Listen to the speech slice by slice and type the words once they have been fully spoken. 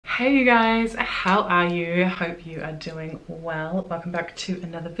Hey you guys, how are you? Hope you are doing well. Welcome back to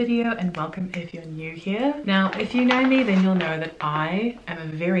another video and welcome if you're new here. Now, if you know me, then you'll know that I am a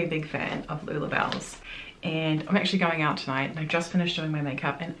very big fan of Lullabellz. And I'm actually going out tonight and I've just finished doing my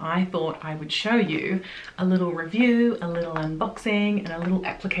makeup and I thought I would show you a little review, a little unboxing and a little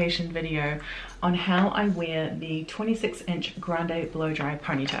application video on how I wear the 26-inch Grande blow dry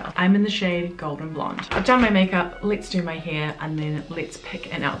ponytail. I'm in the shade Golden Blonde. I've done my makeup, let's do my hair and then let's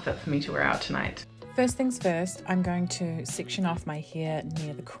pick an outfit for me to wear out tonight. First things first, I'm going to section off my hair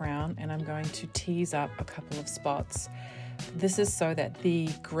near the crown and I'm going to tease up a couple of spots. This is so that the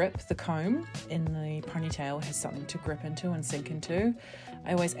grip, the comb in the ponytail has something to grip into and sink into.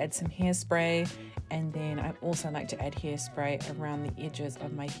 I always add some hairspray and then I also like to add hairspray around the edges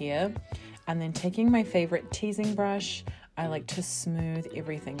of my hair. And then taking my favorite teasing brush, I like to smooth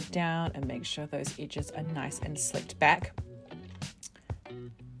everything down and make sure those edges are nice and slicked back.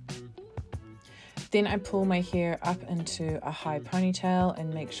 Then I pull my hair up into a high ponytail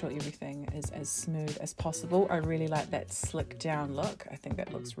and make sure everything is as smooth as possible. I really like that slick down look. I think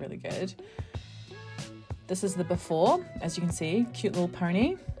that looks really good. This is the before, as you can see, cute little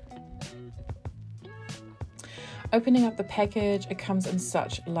pony. Opening up the package, it comes in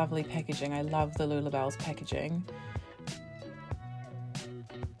such lovely packaging. I love the Lullabellz packaging.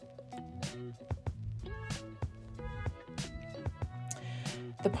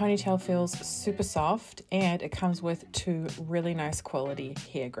 The ponytail feels super soft and it comes with two really nice quality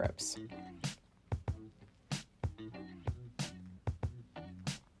hair grips.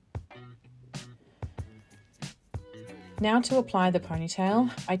 Now to apply the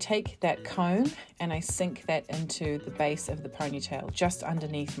ponytail, I take that comb and I sink that into the base of the ponytail just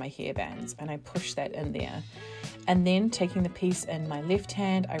underneath my hairbands and I push that in there. And then taking the piece in my left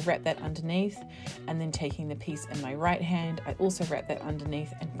hand, I wrap that underneath, and then taking the piece in my right hand, I also wrap that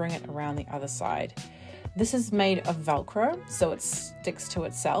underneath and bring it around the other side. This is made of Velcro, so it sticks to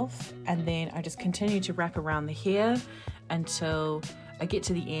itself, and then I just continue to wrap around the hair until I get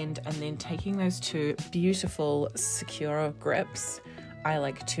to the end, and then taking those two beautiful secure grips, I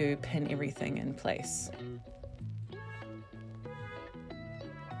like to pin everything in place.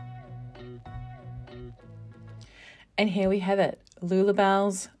 And here we have it,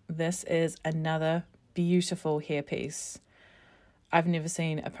 Lullabellz. This is another beautiful hairpiece. I've never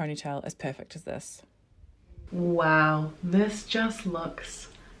seen a ponytail as perfect as this. Wow, this just looks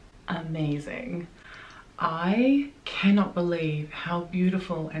amazing. I cannot believe how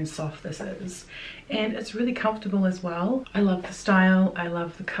beautiful and soft this is. And it's really comfortable as well. I love the style, I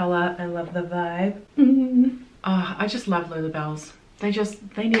love the color, I love the vibe. Oh, I just love Lullabellz.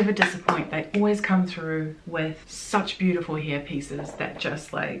 They never disappoint. They always come through with such beautiful hair pieces that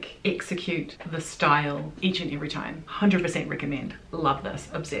just like execute the style each and every time. 100% recommend. Love this.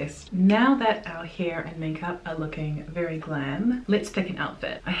 Obsessed. Now that our hair and makeup are looking very glam, let's pick an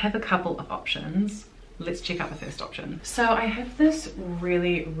outfit. I have a couple of options. Let's check out the first option. So I have this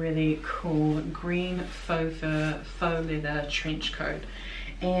really cool green faux fur, faux leather trench coat.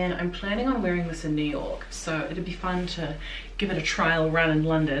 And I'm planning on wearing this in New York, so it'd be fun to give it a trial run in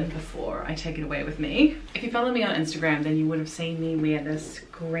London before I take it away with me. If you follow me on Instagram, then you would have seen me wear this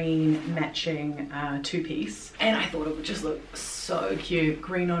green matching two-piece, and I thought it would just look so cute.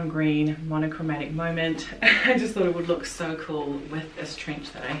 Green on green, monochromatic moment. I just thought it would look so cool with this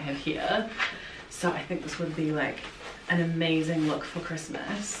trench that I have here. So I think this would be like an amazing look for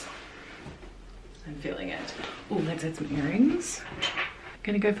Christmas. I'm feeling it. Oh, let's add some earrings.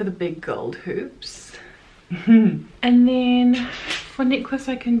 Gonna go for the big gold hoops. And then for necklace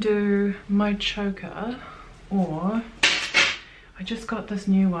I can do my choker, or I just got this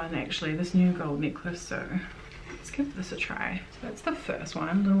new one actually, this new gold necklace, so let's give this a try. So that's the first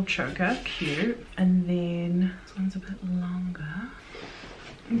one, little choker, cute. And then this one's a bit longer.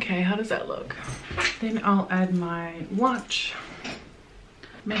 Okay, how does that look? Then I'll add my watch,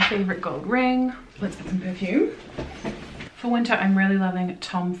 my favorite gold ring. Let's add some perfume. For winter, I'm really loving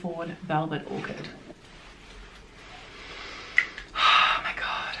Tom Ford Velvet Orchid. Oh my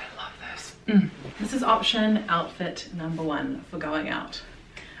God, I love this. This is option outfit number one for going out.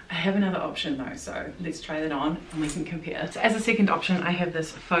 I have another option though, so let's try that on and we can compare. So as a second option, I have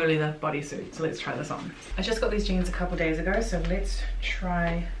this faux leather bodysuit, so let's try this on. I just got these jeans a couple days ago, so let's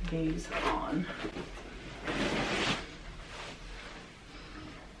try these on.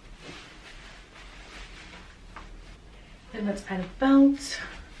 Then let's add a belt.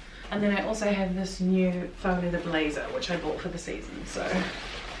 And then I also have this new faux leather blazer, which I bought for the season. So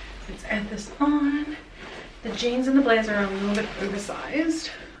let's add this on. The jeans and the blazer are a little bit oversized.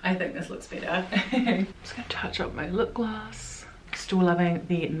 I think this looks better. I'm just gonna touch up my lip gloss. Just still loving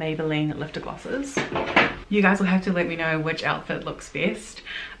the Maybelline lifter glosses. You guys will have to let me know which outfit looks best.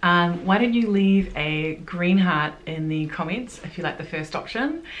 Why don't you leave a green heart in the comments if you like the first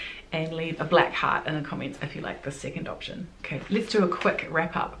option, and leave a black heart in the comments if you like the second option. Okay, let's do a quick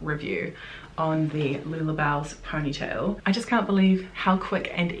wrap-up review on the Lullabellz ponytail. I just can't believe how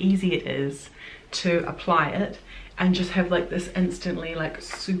quick and easy it is to apply it and just have like this instantly like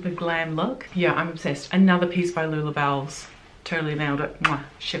super glam look. Yeah, I'm obsessed. Another piece by Lullabellz. Totally nailed it. Mwah,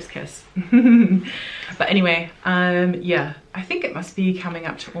 chef's kiss. But anyway, yeah, I think it must be coming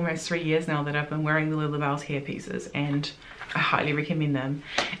up to almost 3 years now that I've been wearing the Lullabellz hair pieces, and I highly recommend them.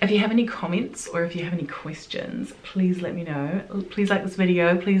 If you have any comments or if you have any questions, please let me know. Please like this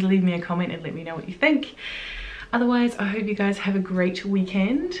video, please leave me a comment and let me know what you think. Otherwise, I hope you guys have a great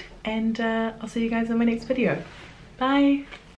weekend, and I'll see you guys in my next video. Bye.